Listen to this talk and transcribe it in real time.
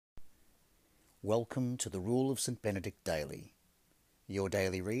Welcome to the Rule of St. Benedict Daily, your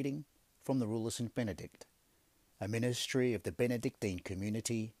daily reading from the Rule of St. Benedict, a ministry of the Benedictine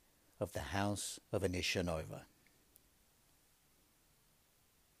community of the House of Anicia Nova.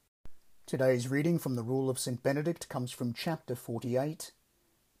 Today's reading from the Rule of St. Benedict comes from chapter 48,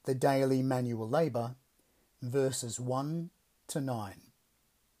 the Daily Manual Labour, verses 1 to 9.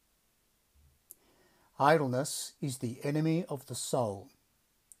 Idleness is the enemy of the soul.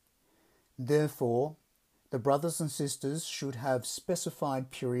 Therefore, the brothers and sisters should have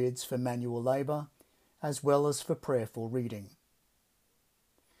specified periods for manual labour as well as for prayerful reading.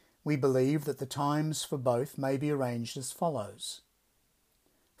 We believe that the times for both may be arranged as follows.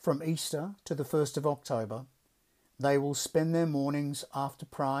 From Easter to the 1st of October, they will spend their mornings after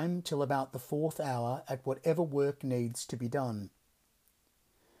prime till about the 4th hour at whatever work needs to be done.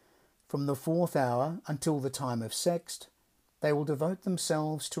 From the 4th hour until the time of Sext, they will devote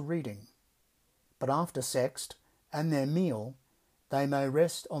themselves to reading. But after Sext and their meal, they may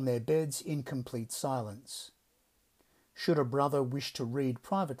rest on their beds in complete silence. Should a brother wish to read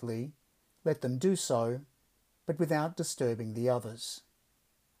privately, let them do so, but without disturbing the others.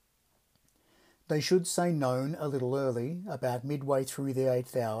 They should say known a little early, about midway through the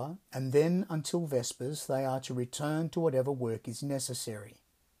 8th hour, and then until Vespers they are to return to whatever work is necessary.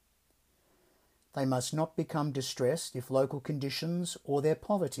 They must not become distressed if local conditions or their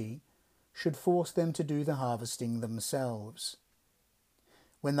poverty should force them to do the harvesting themselves.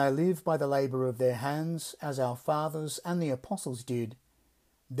 When they live by the labour of their hands, as our fathers and the apostles did,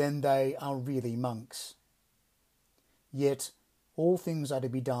 then they are really monks. Yet all things are to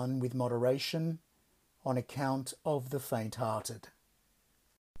be done with moderation, on account of the faint-hearted.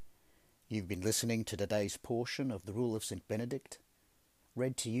 You've been listening to today's portion of the Rule of St. Benedict,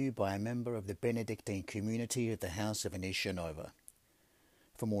 read to you by a member of the Benedictine community of the House of Anicia Nova.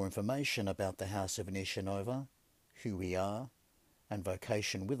 For more information about the House of Anicia Nova, who we are, and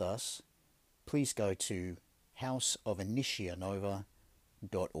vocation with us, please go to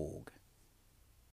houseofanicianova.org.